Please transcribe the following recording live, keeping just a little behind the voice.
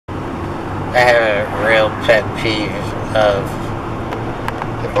I have a real pet peeve of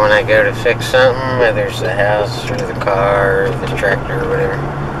when I go to fix something, whether it's the house or the car or the tractor or whatever,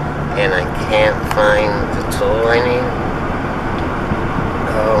 and I can't find the tool I need.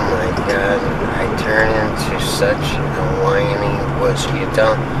 Oh my god, I turn into such a whiny wuss. You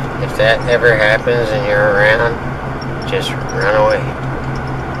don't, if that ever happens and you're around, just run away.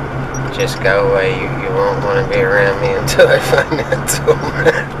 Just go away. You won't want to be around me until I find that tool.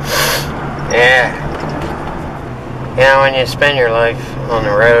 Yeah. You know, when you spend your life on the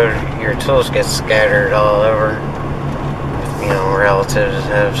road, your tools get scattered all over. You know, relatives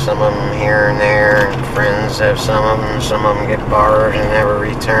have some of them here and there, and friends have some of them. Some of them get borrowed and never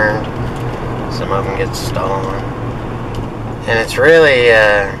returned. Some of them get stolen. And it's really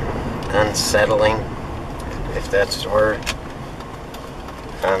unsettling, if that's the word.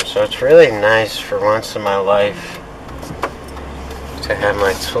 So it's really nice for once in my life to have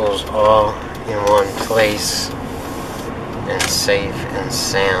my tools all in one place, and safe and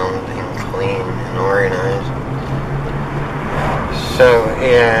sound and clean and organized. So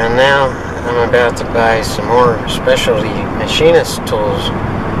yeah, now I'm about to buy some more specialty machinist tools,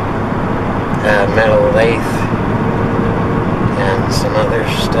 metal lathe, and some other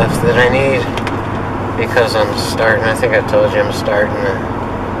stuff that I need, because I'm starting, I think I told you, I'm starting a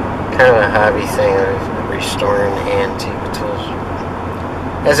kind of a hobby thing of restoring antique tools.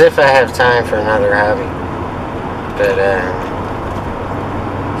 As if I have time for another hobby. But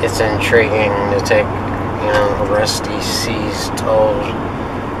it's intriguing to take, you know, a rusty, seized, old,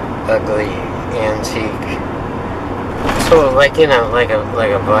 ugly, antique tool, like, you know, like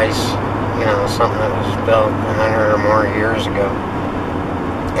a vice, you know, something that was built 100 or more years ago,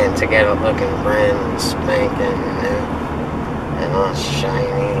 and to get it looking brand spanking new, and all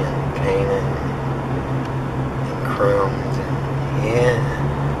shiny and painted and chromed, and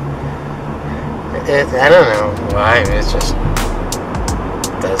yeah. I don't know why, it just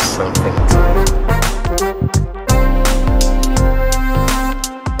does something to me.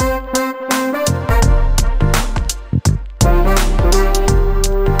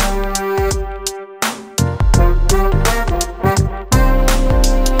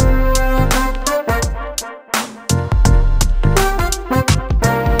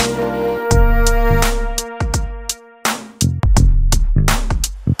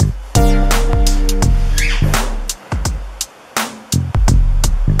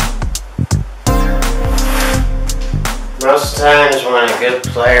 Most times when a good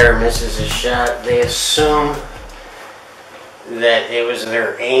player misses a shot, they assume that it was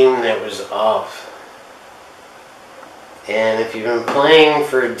their aim that was off. And if you've been playing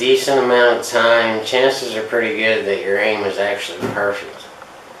for a decent amount of time, chances are pretty good that your aim is actually perfect.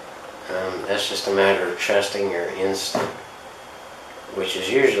 That's just a matter of trusting your instinct, which is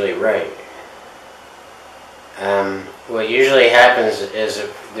usually right. What usually happens is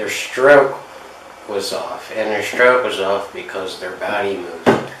if their stroke was off, and their stroke was off because their body moved,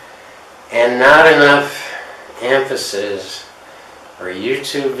 and not enough emphasis or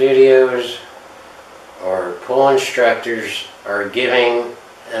YouTube videos or pool instructors are giving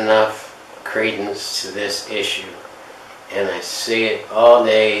enough credence to this issue. And I see it all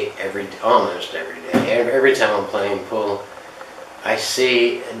day, almost every day, every time I'm playing pool. I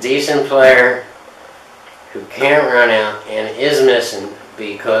see a decent player who can't run out and is missing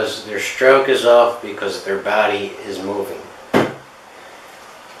because their stroke is off, because their body is moving.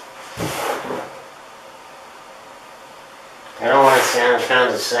 I don't want to sound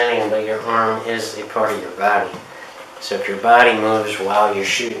condescending, but your arm is a part of your body. So if your body moves while you're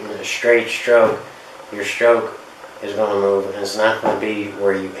shooting a straight stroke, your stroke is going to move, and it's not going to be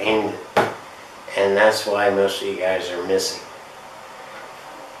where you aimed it. And that's why most of you guys are missing.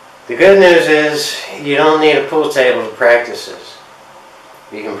 The good news is you don't need a pool table to practice this.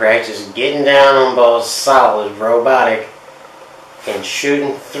 You can practice getting down on balls solid, robotic, and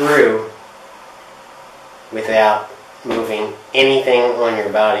shooting through without moving anything on your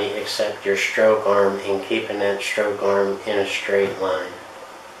body except your stroke arm, and keeping that stroke arm in a straight line.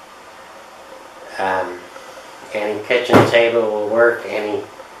 Any kitchen table will work, any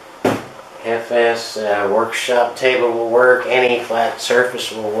half-ass workshop table will work, any flat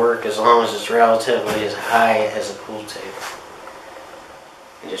surface will work, as long as it's relatively as high as a pool table.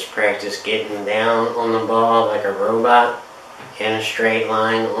 You just practice getting down on the ball like a robot in a straight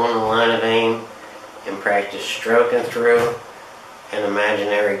line on the line of aim, and practice stroking through an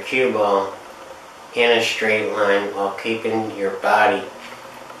imaginary cue ball in a straight line while keeping your body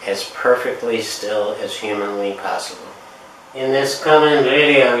as perfectly still as humanly possible. In this coming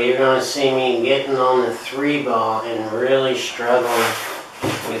video, you're going to see me getting on the 3 ball and really struggling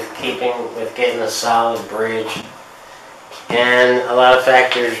with getting a solid bridge. And a lot of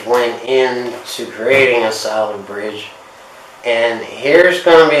factors went into creating a solid bridge. And here's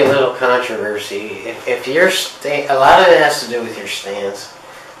going to be a little controversy. If you're a lot of it has to do with your stance.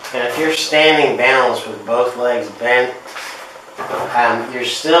 And if you're standing balanced with both legs bent, you're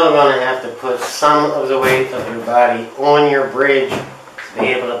still going to have to put some of the weight of your body on your bridge to be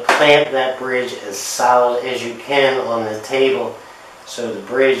able to plant that bridge as solid as you can on the table so the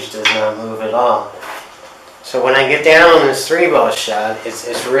bridge does not move at all. So when I get down on this 3-ball shot,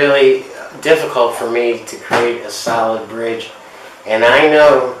 it's really difficult for me to create a solid bridge. And I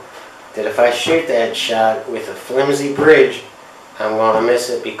know that if I shoot that shot with a flimsy bridge, I'm going to miss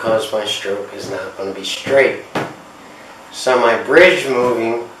it because my stroke is not going to be straight. So my bridge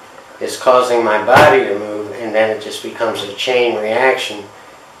moving is causing my body to move, and then it just becomes a chain reaction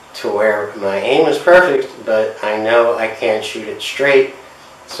to where my aim is perfect, but I know I can't shoot it straight,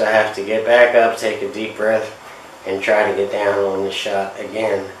 so I have to get back up, take a deep breath, and try to get down on the shot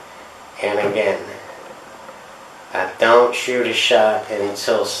again and again. Don't shoot a shot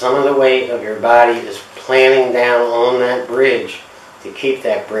until some of the weight of your body is planting down on that bridge to keep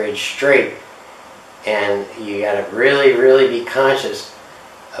that bridge straight. And you got to really, really be conscious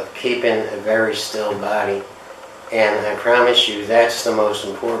of keeping a very still body. And I promise you, that's the most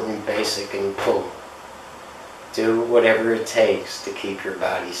important basic in pull. Do whatever it takes to keep your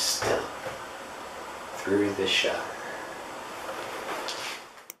body still through the shot.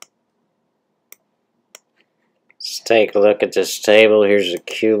 Let's take a look at this table. Here's the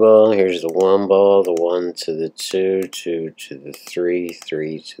cue ball, here's the 1 ball, the 1 to the 2, 2 to the 3,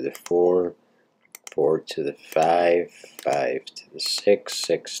 3 to the 4, 4 to the 5, 5 to the 6,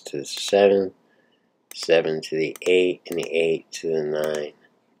 6 to the 7, 7 to the 8, and the 8 to the 9.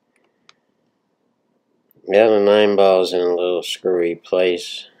 Got the 9 ball's in a little screwy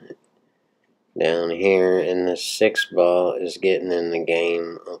place down here, and the 6 ball is getting in the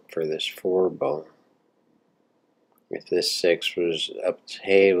game for this 4 ball. If this 6 was up the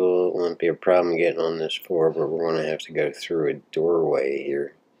table, it wouldn't be a problem getting on this 4, but we're going to have to go through a doorway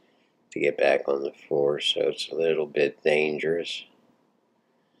here to get back on the 4, so it's a little bit dangerous.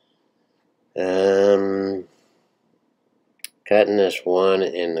 Cutting this 1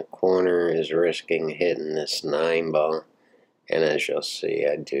 in the corner is risking hitting this 9 ball, and as you'll see,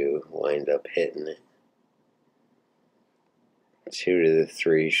 I do wind up hitting it. 2 to the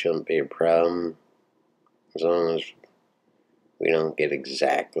 3 shouldn't be a problem, as long as we don't get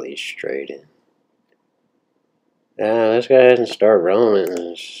exactly straight in. Let's go ahead and start rolling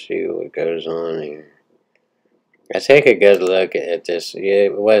and see what goes on here. I take a good look at this. Yeah,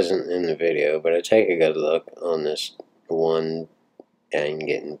 it wasn't in the video, but I take a good look on this 1 and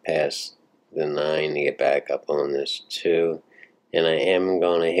getting past the 9 to get back up on this 2. And I am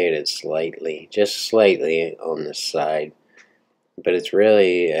going to hit it slightly, just slightly on the side. But it's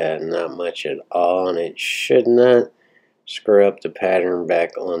really not much at all, and it should not screw up the pattern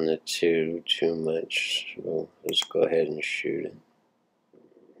back on the 2 too much. So let's go ahead and shoot it.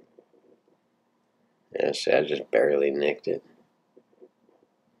 Yeah, see, I just barely nicked it.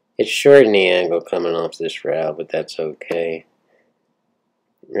 It's short in the angle coming off this rail, but that's okay.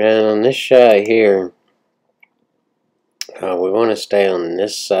 And on this shot here, we want to stay on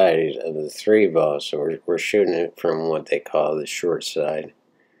this side of the 3 ball, so we're shooting it from what they call the short side.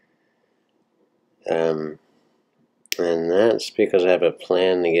 And that's because I have a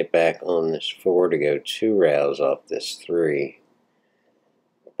plan to get back on this 4 to go 2 rails off this 3.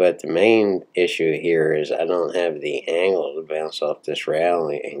 But the main issue here is I don't have the angle to bounce off this rail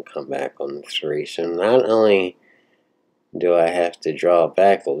and come back on the 3. So not only do I have to draw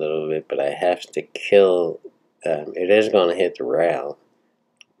back a little bit, but I have to kill. It is going to hit the rail,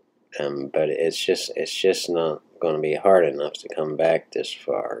 but it's just not going to be hard enough to come back this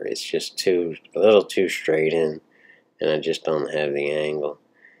far. It's just a little too straight in, and I just don't have the angle.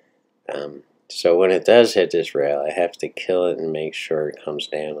 So when it does hit this rail, I have to kill it and make sure it comes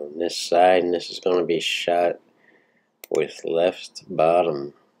down on this side, and this is going to be shot with left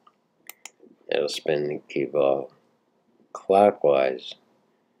bottom. It'll spin the cue ball clockwise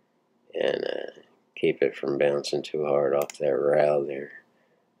and keep it from bouncing too hard off that rail there.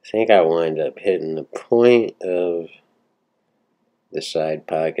 I think I wind up hitting the point of the side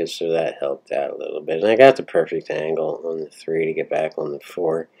pocket, so that helped out a little bit. And I got the perfect angle on the 3 to get back on the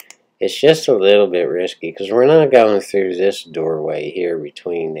 4. It's just a little bit risky because we're not going through this doorway here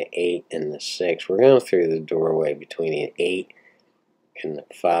between the 8 and the 6. We're going through the doorway between the 8 and the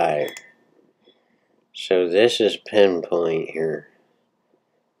 5. So this is pinpoint here.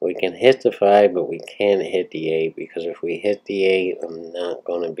 We can hit the 5, but we can't hit the 8, because if we hit the 8, I'm not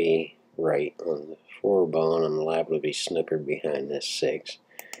going to be right on the 4 ball, and I'm liable to be snookered behind this 6.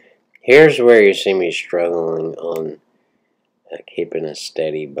 Here's where you see me struggling on keeping a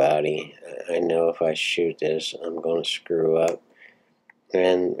steady body. I know if I shoot this, I'm going to screw up.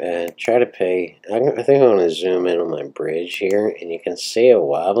 And try to pay. I think I'm going to zoom in on my bridge here, and you can see it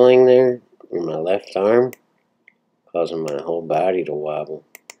wobbling there in my left arm, causing my whole body to wobble.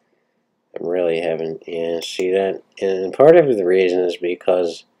 I'm really having, yeah, see that? And part of the reason is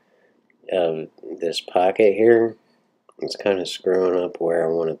because of this pocket here. It's kind of screwing up where I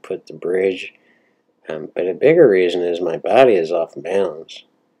want to put the bridge. But a bigger reason is my body is off balance.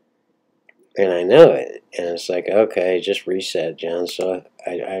 And I know it. And it's like, okay, just reset, John. So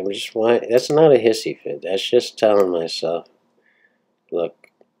I just want, that's not a hissy fit. That's just telling myself, look,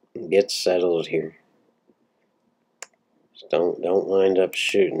 get settled here. Don't wind up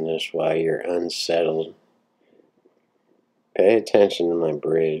shooting this while you're unsettled. Pay attention to my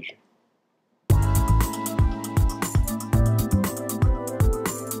bridge.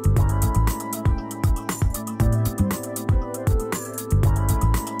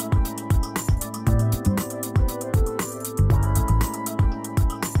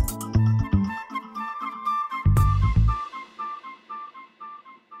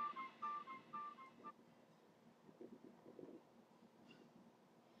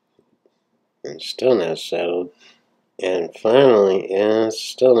 It's still not settled. And finally, yeah, it's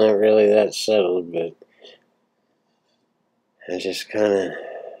still not really that settled, but I just kind of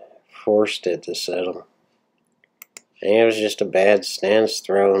forced it to settle. And it was just a bad stance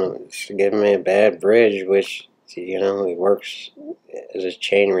throw, and it was giving me a bad bridge, which, you know, it works as a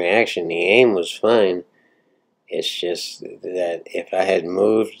chain reaction. The aim was fine. It's just that if I had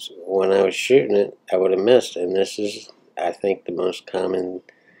moved when I was shooting it, I would have missed. And this is, I think, the most common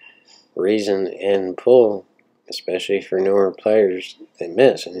reason in pool, especially for newer players, that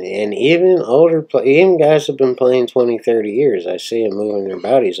miss. And even older even guys have been playing 20, 30 years, I see them moving their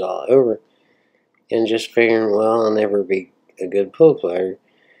bodies all over and just figuring, well, I'll never be a good pool player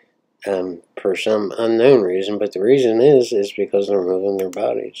for some unknown reason. But the reason is because they're moving their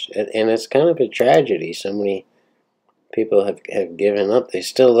bodies. And it's kind of a tragedy. So many people have given up. They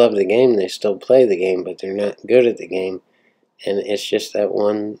still love the game, they still play the game, but they're not good at the game. And it's just that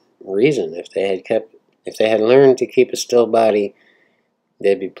one reason. If they had learned to keep a still body,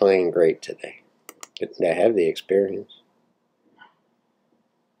 they'd be playing great today. They have the experience.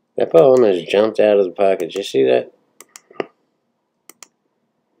 That ball almost jumped out of the pocket. Did you see that?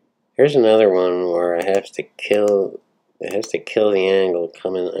 Here's another one where I have to kill the angle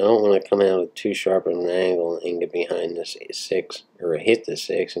coming. I don't want to come out with too sharp of an angle and get behind this 6, or hit the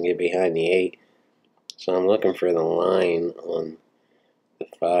 6 and get behind the 8. So I'm looking for the line on the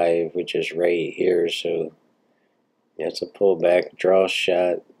 5, which is right here. So that's a pullback draw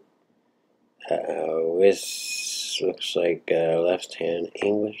shot with, looks like left hand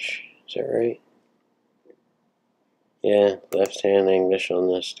English. Is that right? Yeah, left hand English on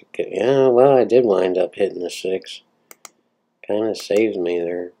this. Yeah, well, I did wind up hitting the 6. Kind of saved me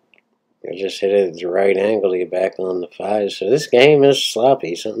there. I just hit it at the right angle to get back on the 5. So this game is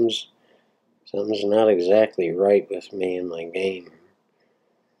sloppy. Something's not exactly right with me in my game.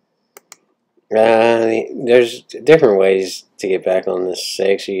 There's different ways to get back on this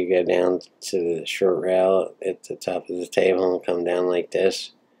 6. You go down to the short rail at the top of the table and come down like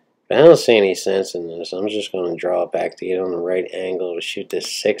this. But I don't see any sense in this. I'm just going to draw it back to get on the right angle to shoot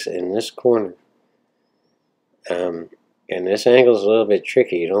this 6 in this corner. And this angle is a little bit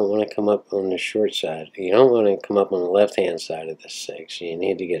tricky. You don't want to come up on the short side. You don't want to come up on the left-hand side of the 6. You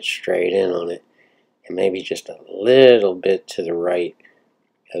need to get straight in on it, and maybe just a little bit to the right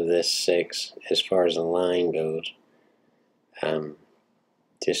of this 6 as far as the line goes.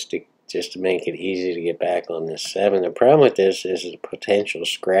 Just to make it easy to get back on this 7. The problem with this is the potential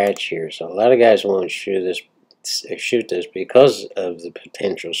scratch here. So a lot of guys won't shoot this because of the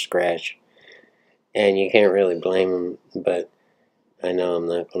potential scratch. And you can't really blame them, but I know I'm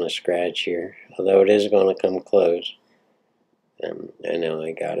not going to scratch here. Although it is going to come close. I know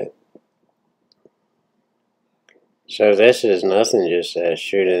I got it. So this is nothing, just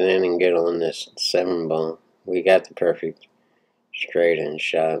shoot it in and get on this 7 ball. We got the perfect straight in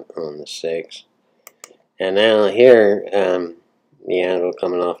shot on the 6. And now here, the angle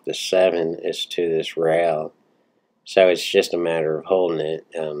coming off the 7 is to this rail. So it's just a matter of holding it.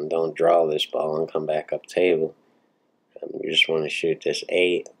 Don't draw this ball and come back up table. You just want to shoot this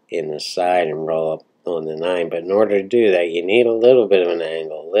 8 in the side and roll up on the 9. But in order to do that, you need a little bit of an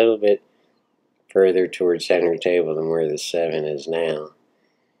angle, a little bit further towards center table than where the 7 is now.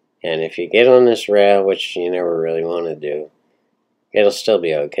 And if you get on this rail, which you never really want to do, it'll still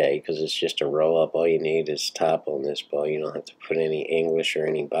be okay because it's just a roll up. All you need is top on this ball. You don't have to put any English or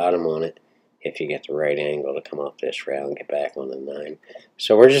any bottom on it if you get the right angle to come off this rail and get back on the 9.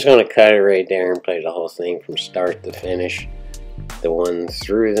 So we're just going to cut it right there and play the whole thing from start to finish. The 1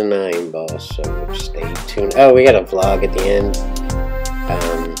 through the 9 ball. So stay tuned. Oh, we got a vlog at the end.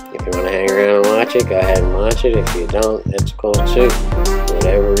 If you want to hang around and watch it, go ahead and watch it. If you don't, it's cool too.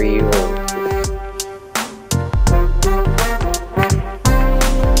 Whatever you want.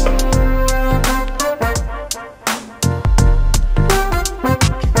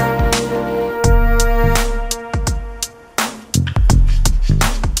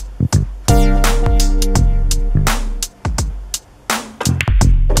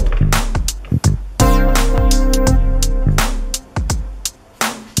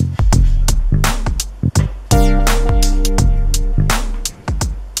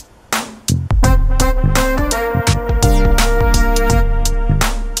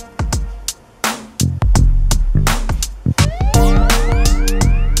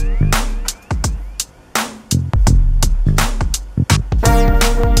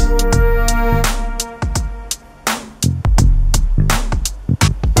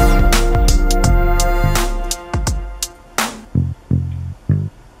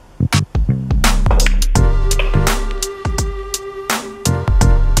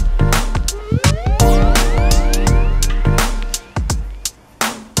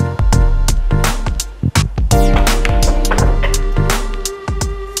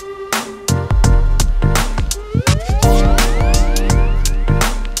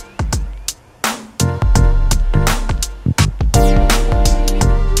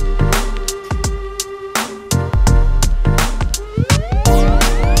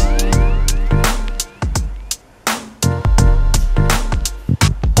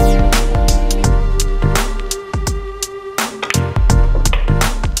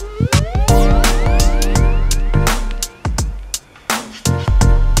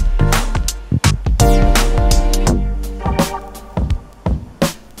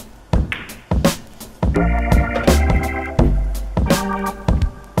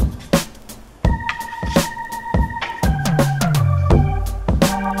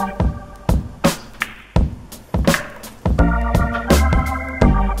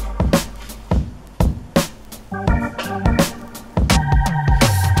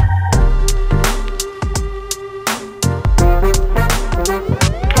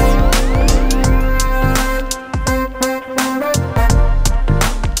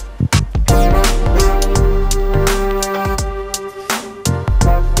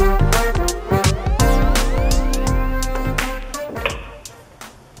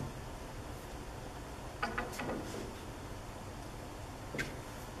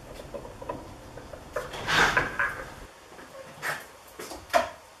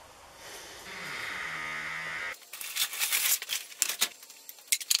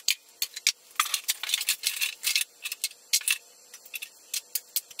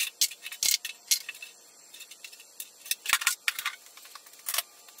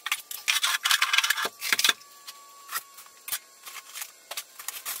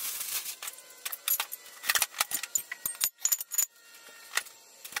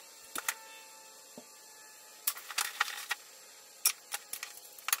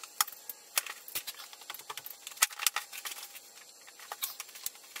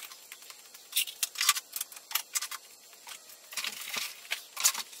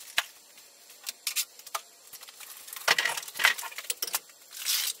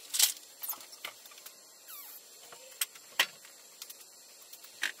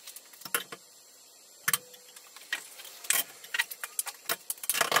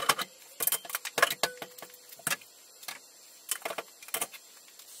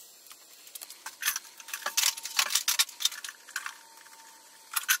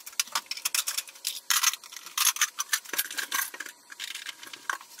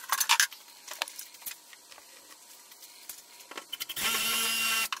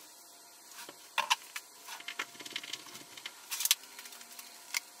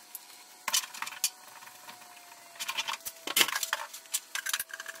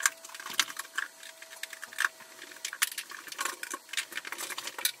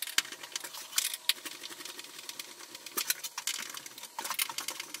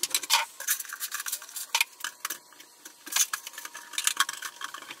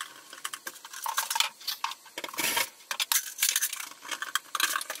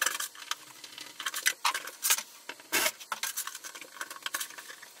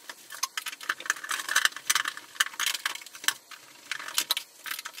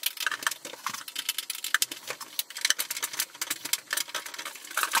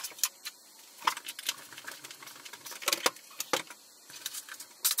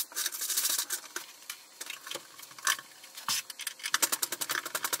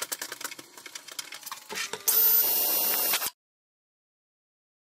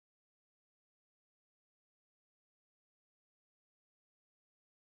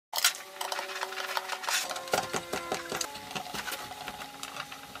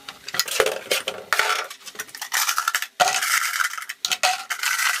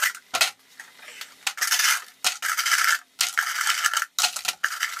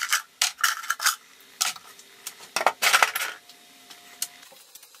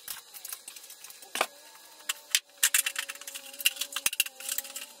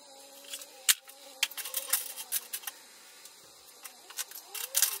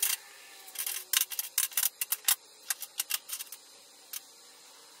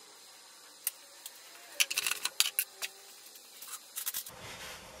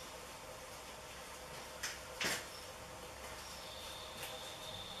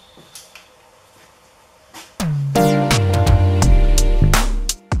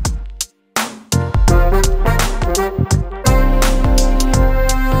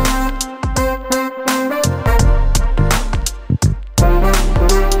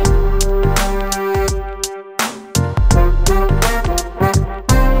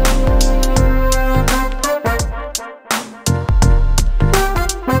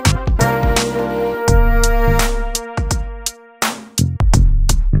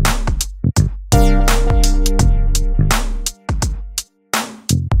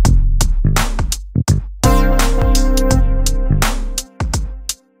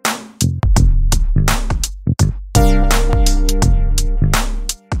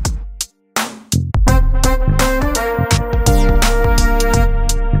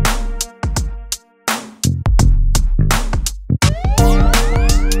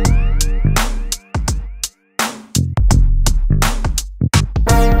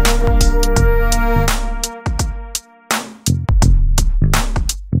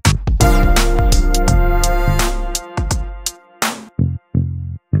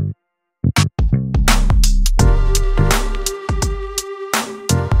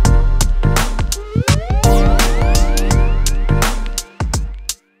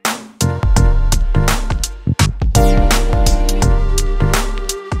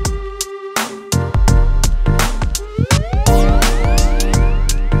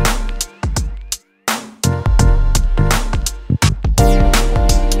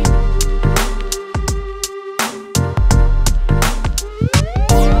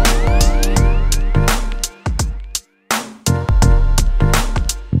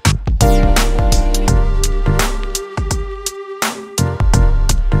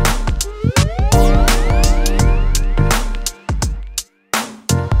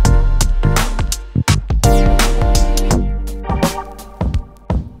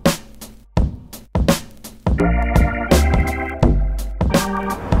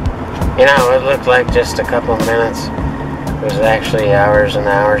 You know, it looked like just a couple minutes. It was actually hours and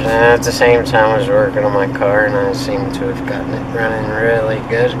hours, and at the same time I was working on my car, and I seemed to have gotten it running really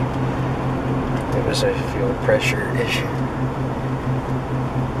good. It was a fuel pressure issue.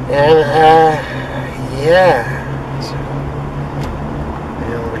 And, yeah. So,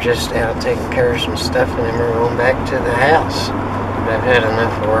 you know, we're just out taking care of some stuff, and then we're going back to the house. But I've had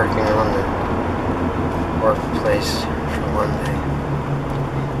enough of working on the workplace for one day.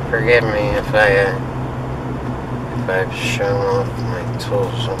 Forgive me if I've shown off my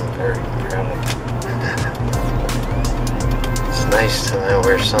tools. I'm very proud of it. It's nice to know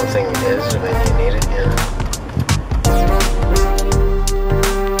where something is when you need it, you know.